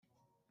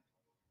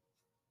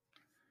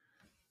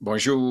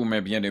Bonjour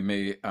mes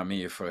bien-aimés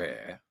amis et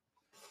frères.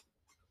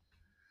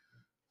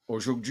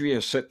 Aujourd'hui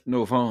est 7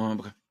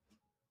 novembre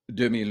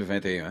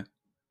 2021.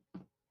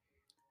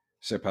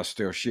 C'est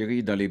Pasteur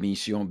Chéri dans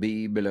l'émission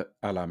Bible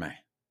à la main.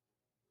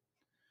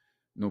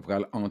 Nous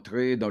allons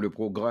entrer dans le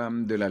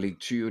programme de la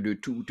lecture de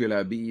toute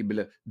la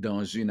Bible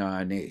dans une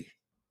année.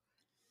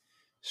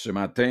 Ce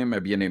matin, mes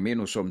bien-aimés,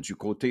 nous sommes du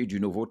côté du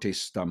Nouveau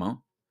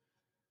Testament,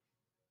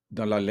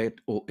 dans la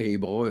lettre aux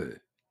Hébreux.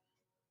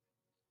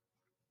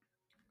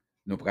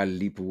 Nous allons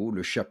lire pour vous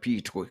le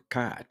chapitre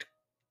 4.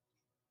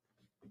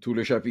 Tout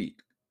le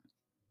chapitre.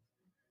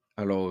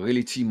 Alors,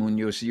 relati moun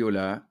yo si yo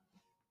là,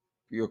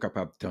 yo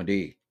capable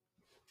d'entendre.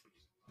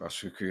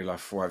 Parce que la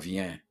foi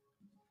vient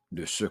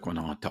de ce qu'on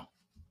entend.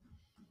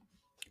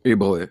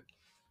 Hébreux,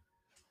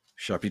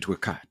 chapitre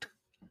 4.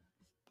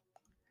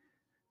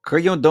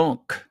 Croyons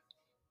donc,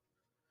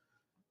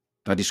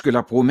 tandis que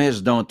la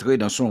promesse d'entrer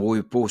dans son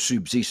repos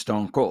subsiste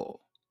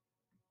encore,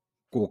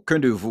 qu'aucun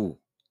de vous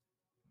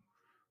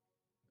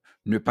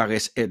ne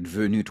paraisse être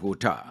venu trop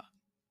tard,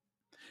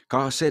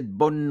 car cette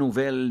bonne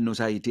nouvelle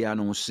nous a été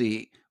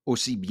annoncée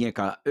aussi bien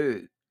qu'à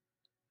eux,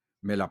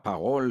 mais la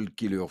parole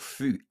qui leur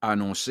fut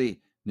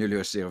annoncée ne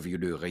leur servit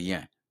de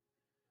rien,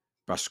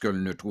 parce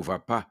qu'elle ne trouva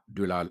pas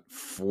de la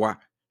foi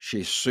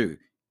chez ceux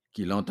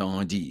qui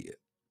l'entendirent.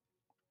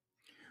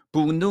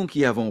 Pour nous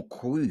qui avons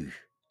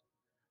cru,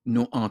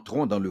 nous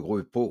entrons dans le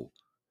repos,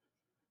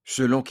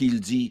 selon qu'il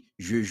dit,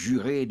 je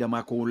jurai dans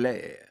ma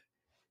colère,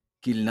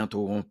 qu'ils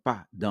n'entreront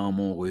pas dans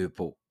mon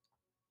repos.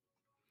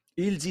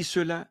 Il dit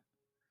cela,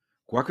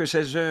 quoique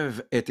ses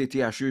œuvres aient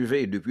été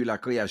achevées depuis la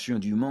création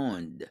du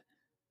monde,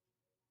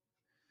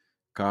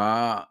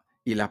 car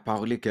il a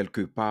parlé quelque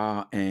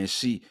part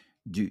ainsi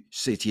du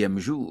 7e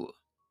jour.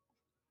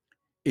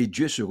 Et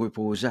Dieu se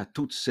reposa de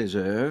toutes ses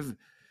œuvres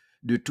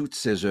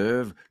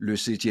le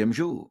 7e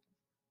jour.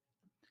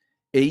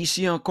 Et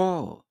ici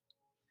encore,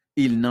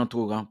 ils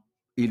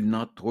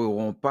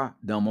n'entreront pas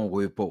dans mon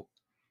repos.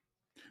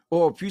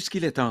 Or,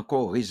 puisqu'il est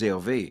encore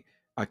réservé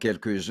à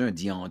quelques-uns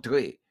d'y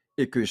entrer,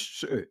 et que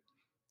ceux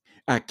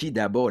à qui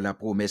d'abord la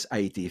promesse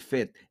a été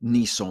faite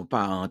n'y sont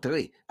pas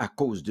entrés à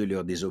cause de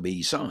leur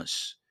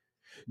désobéissance,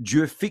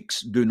 Dieu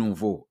fixe de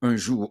nouveau un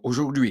jour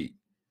aujourd'hui,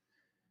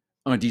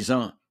 en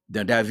disant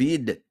dans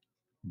David,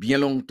 bien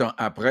longtemps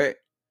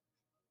après,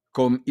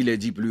 comme il est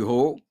dit plus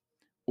haut,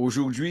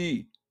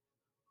 aujourd'hui,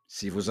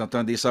 si vous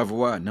entendez sa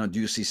voix,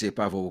 n'endurcissez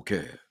pas vos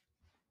cœurs.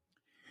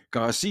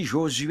 Car si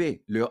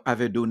Josué leur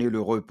avait donné le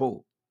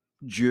repos,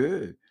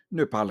 Dieu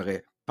ne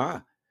parlerait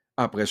pas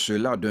après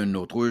cela d'un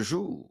autre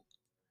jour.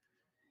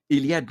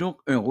 Il y a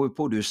donc un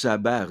repos de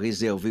sabbat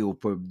réservé au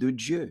peuple de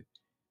Dieu.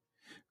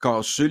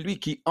 Car celui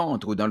qui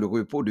entre dans le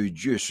repos de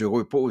Dieu se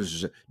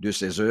repose de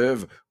ses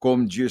œuvres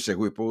comme Dieu s'est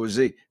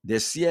reposé des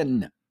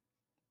siennes.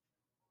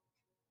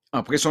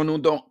 Empressons-nous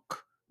donc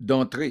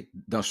d'entrer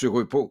dans ce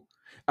repos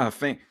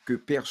afin que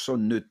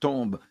personne ne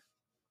tombe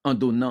en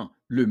donnant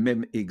le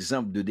même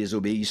exemple de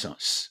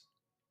désobéissance.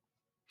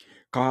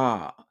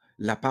 Car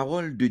la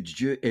parole de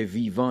Dieu est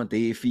vivante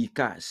et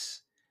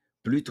efficace,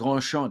 plus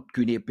tranchante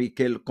qu'une épée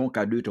quelconque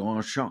à deux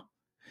tranchants,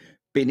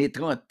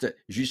 pénétrante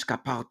jusqu'à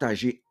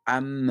partager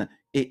âme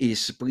et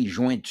esprit,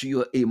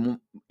 jointure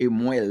et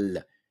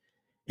moelle.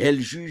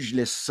 Elle juge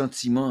les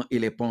sentiments et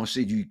les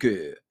pensées du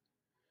cœur.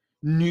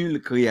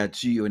 Nulle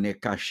créature n'est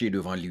cachée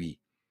devant lui.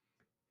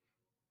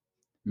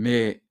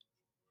 Mais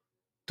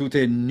tout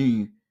est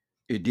nu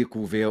et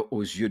découvert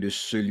aux yeux de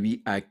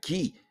celui à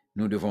qui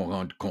nous devons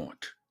rendre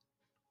compte.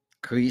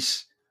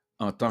 Christ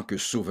en tant que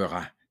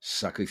souverain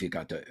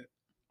sacrificateur.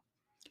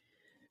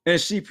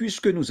 Ainsi,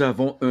 puisque nous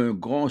avons un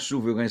grand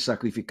souverain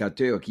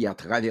sacrificateur qui a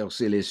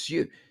traversé les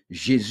cieux,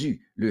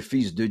 Jésus, le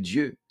Fils de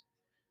Dieu,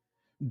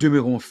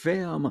 demeurons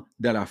fermes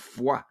dans la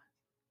foi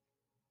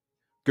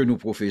que nous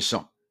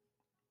professons,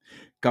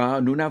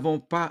 car nous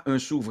n'avons pas un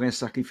souverain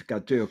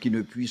sacrificateur qui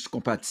ne puisse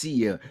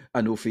compatir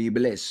à nos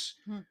faiblesses.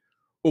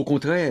 Au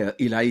contraire,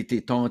 il a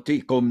été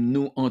tenté comme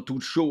nous en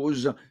toutes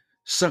choses,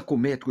 sans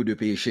commettre de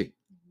péché.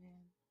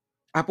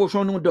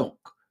 Approchons-nous donc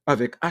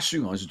avec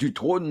assurance du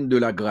trône de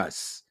la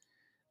grâce,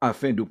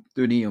 afin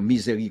d'obtenir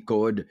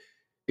miséricorde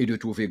et de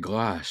trouver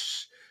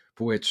grâce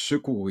pour être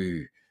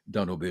secouru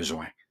dans nos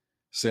besoins.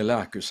 C'est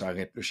là que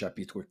s'arrête le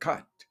chapitre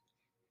 4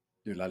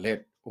 de la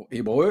lettre aux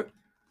Hébreux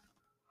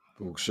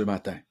pour ce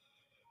matin.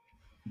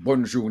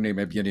 Bonne journée,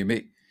 mes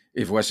bien-aimés,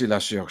 et voici la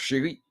sœur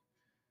Chéri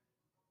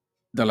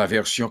dans la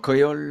version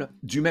créole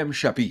du même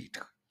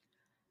chapitre.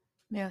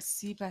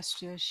 Merci,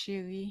 Pasteur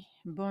Chéri.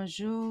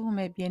 Bonjour,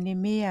 mes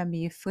bien-aimés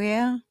amis et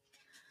frères.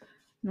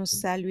 Nous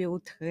saluons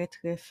très,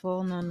 très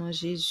fort dans nom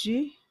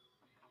Jésus.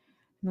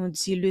 Nous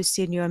disons le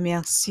Seigneur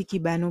merci qui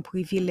bat nos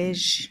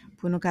privilèges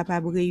pour nous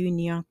capables de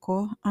réunir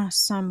encore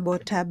ensemble au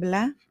table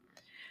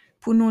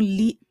pour nous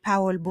lire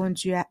parole bon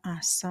Dieu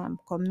ensemble.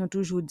 Comme nous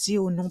toujours dit,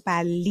 nous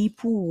pas lire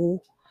pour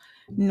vous,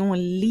 nous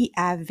lire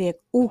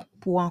avec vous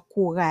pour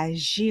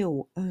encourager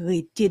ou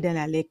rester dans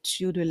la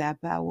lecture de la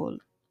parole.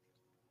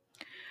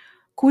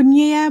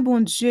 Kounye ya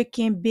bon Dieu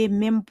kembe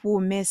même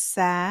promesse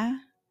ça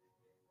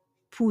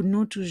pour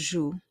nous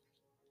toujours.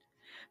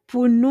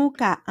 pour nous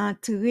qu'à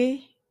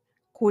entrer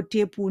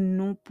côté pour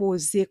nous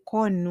poser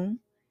corps nous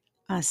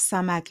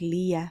ensemble avec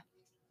lui.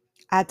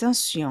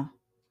 Attention,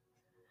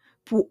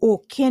 pour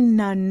aucun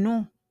nan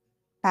nous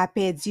pas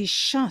perdre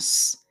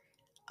chance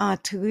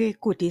entrer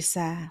côté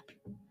ça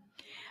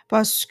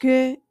parce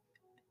que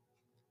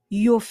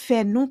yo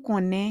fait nous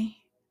connaît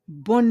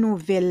bonne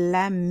nouvelle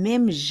là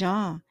même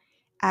gens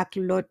ak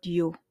l'autre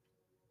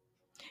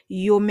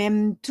yo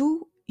même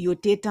tout yo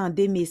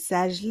t'étendé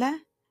message là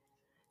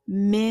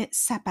mais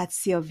ça pas te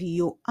servi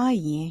yo en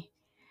rien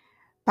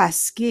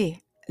parce que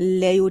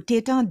les yo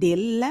t'étendé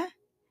là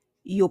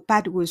yo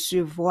pas de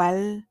recevoir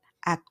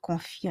ak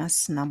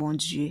confiance dans bon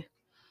Dieu.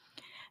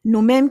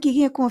 Nous même qui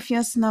gen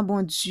confiance dans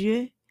bon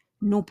Dieu,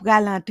 nous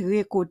pral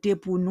entrer côté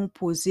pour nous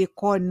poser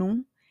corps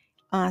nous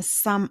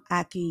ensemble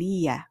ak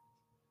li ya.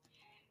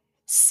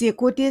 C'est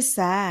côté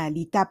ça,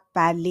 li t'a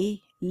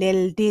parlé,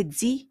 l'elle te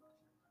dit,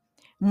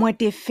 moi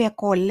te fait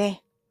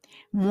colère,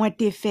 moi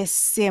te fait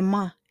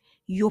serment,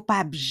 yo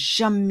pas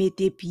jamais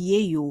mette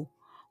pied yo,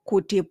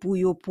 côté pour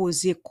yo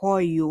poser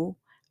corps yo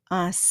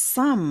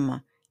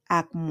ensemble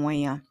ak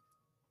moyen.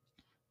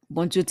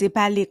 Bon Dieu te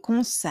parlé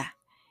comme ça,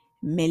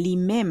 mais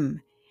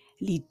lui-même,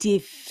 li te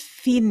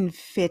fin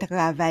fait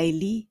travail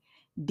li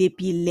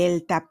depuis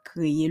l'elle t'a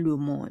créé le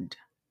monde.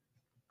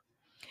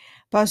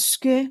 Parce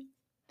que,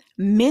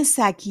 mais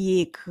ça qui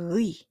est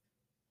écrit,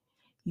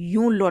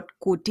 yon l'autre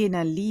côté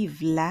dans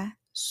livre là,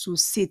 sous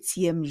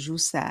 7e jour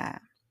ça.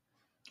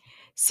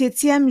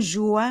 7e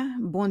jour,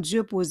 bon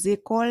Dieu pose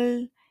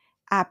école,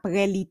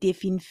 après li te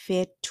fin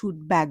fait tout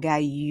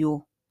bagay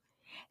yo.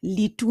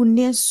 Li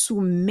tourne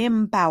sous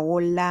même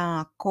parole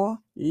là encore,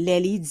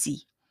 li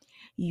dit,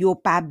 yo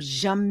pa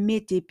jamais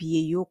mette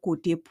pied yo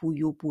côté pour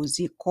yo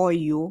poser corps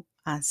yo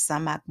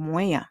ensemble ak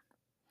moyen.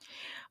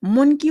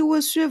 Moun qui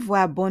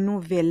recevoir bonne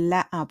nouvelle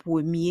là en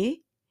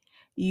premier,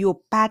 yo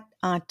pat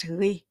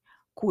entrer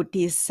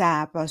côté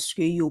ça parce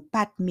que yo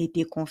pat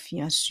mette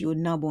confiance yo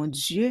dans bon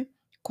Dieu.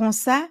 Comme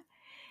ça,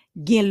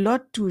 gen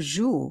l'autre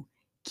toujours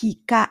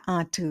qui ka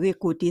entrer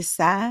côté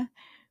ça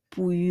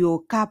pour yo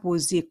ka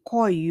poser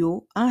corps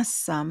yo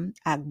ensemble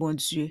ak bon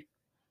Dieu.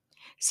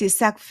 C'est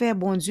ça que fait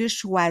bon Dieu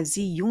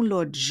choisi yon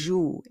l'autre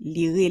jour,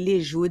 li rele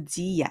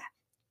jodi ya.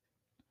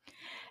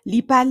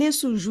 Li parle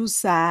sou jour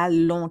ça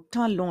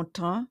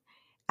longtemps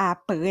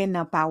après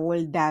nan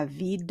parole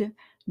David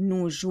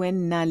nous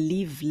joindre dans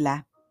livre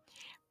là.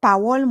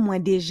 Parole moi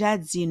déjà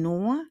dit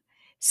nous,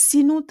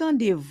 si nous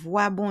tende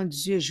voix bon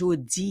Dieu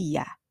jodi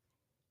ya,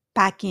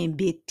 pas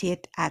kembe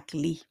tête ak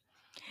li.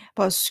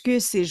 Parce que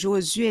c'est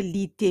Josué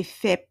li te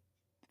fait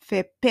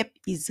peuple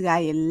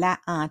Israël là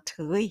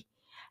entrer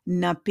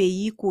dans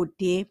pays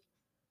côté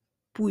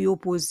pour yo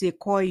poser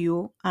corps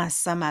yo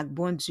ensemble avec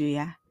bon Dieu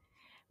ya.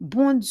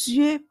 Bon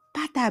Dieu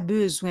pas ta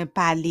besoin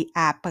parler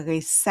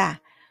après ça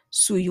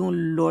sou yon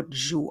l'autre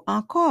jour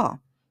encore.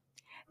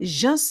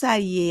 Jean sa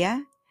ye a,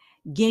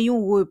 gen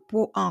yon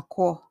repos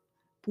encore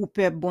pour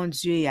peuple bon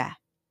Dieu ya.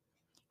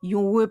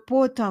 Yon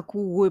repos tant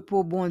kou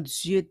repos bon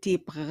Dieu te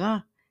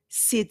prend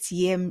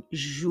 7e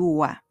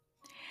jour.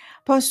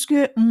 Parce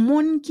que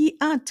moun qui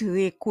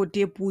entre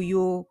côté pour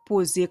yo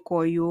poser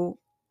corps yo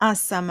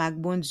ensemble avec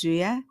bon Dieu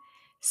ya,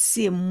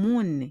 c'est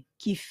moun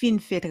qui fin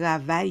fait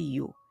travail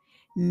yo.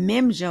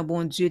 Même Jean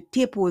bon Dieu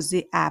te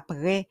posé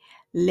après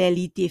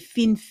li te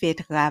fin fait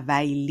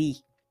travail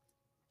li.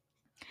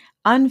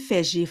 On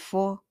fait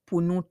effort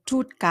pour nous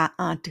tout ka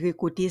entrer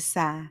côté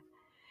ça.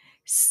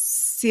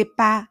 C'est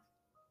pas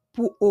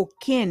pour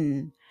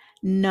aucun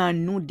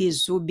nan nous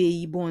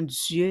désobéir bon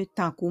Dieu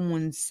tant que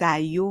moun sa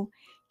yo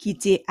qui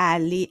te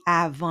allé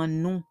avant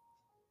nous.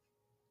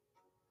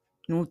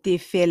 Nous te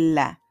fait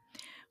là.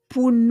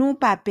 Pour nous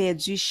pas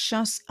perdre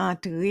chance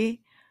entrer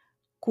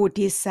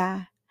côté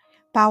ça.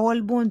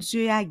 Parole bon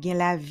Dieu a gen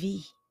la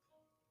vie.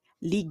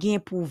 Li gen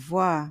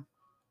pouvoir.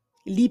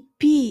 Li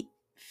pi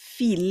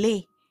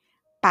filé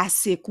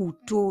passe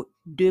couteau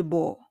de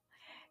bord.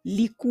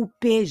 Li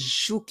coupe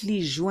jouk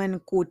li joine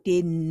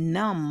côté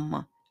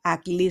nam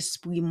ak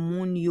l'esprit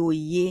moun yo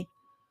ye.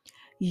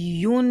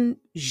 Yon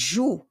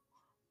jou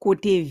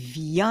côté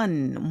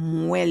viande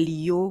mouel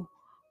yo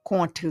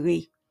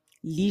contre.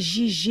 Li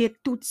juge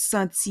tout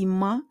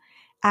sentiment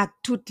ak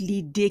tout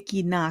l'idée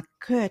qui nan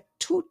cœur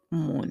tout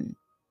moun.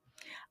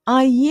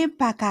 Rien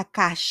pas ka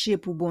cacher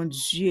pour bon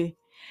Dieu.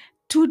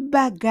 Tout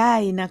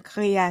bagay nan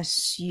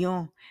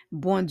création,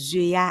 bon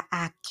Dieu ya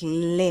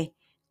akle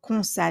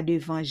kon sa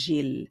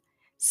d'évangile.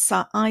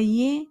 Sans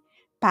rien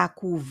pas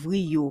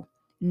couvri yo.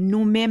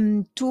 Nous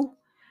même tout,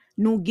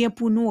 nous gen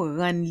pour nous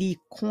rendre li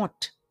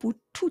compte pour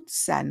tout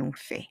ça nous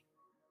fait.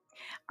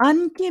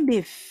 An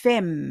kembe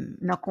fem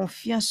nan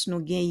confiance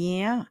nous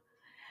genyen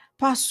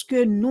parce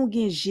que nous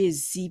gen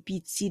Jésus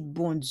petit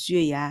bon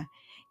Dieu ya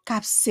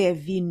k'ap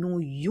servi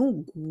nous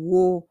yon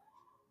gros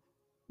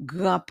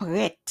grand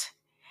prêtre.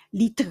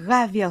 Li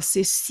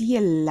traverse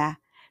ciel là,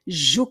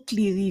 jouk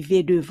li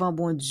rive devant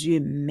bon Dieu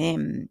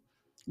même.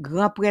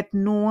 Grand prêtre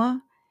nous,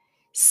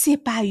 c'est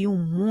pas yon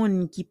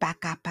moun qui pas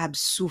capable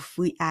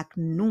souffrir ak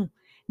nous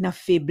dans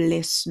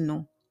faiblesse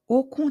nous.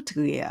 Au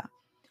contraire,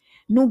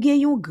 nous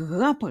gagnons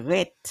grand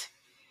prêtre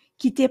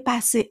qui t'est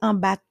passé en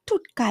bas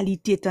toute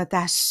qualité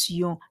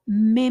tentation,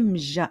 même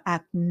Jean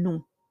ak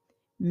nous,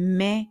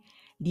 mais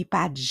il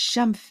pas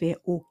jamais fait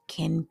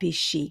aucun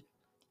péché.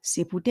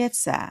 C'est peut-être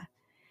ça.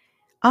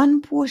 On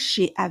proche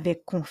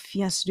avec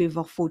confiance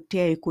devant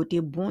fauteuil côté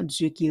bon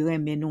Dieu qui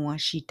remet nous en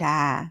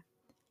chita.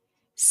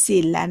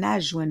 C'est là na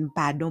joindre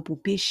pardon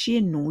pour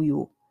péché nous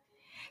yo.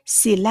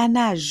 C'est là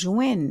na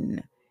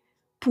joindre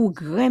pour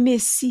grand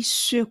messie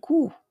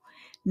secours.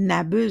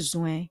 N'a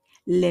besoin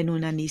les nous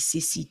en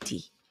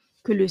nécessité.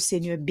 Que le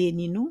Seigneur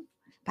bénisse nous,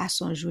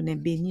 passons journée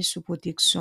bénie sous protection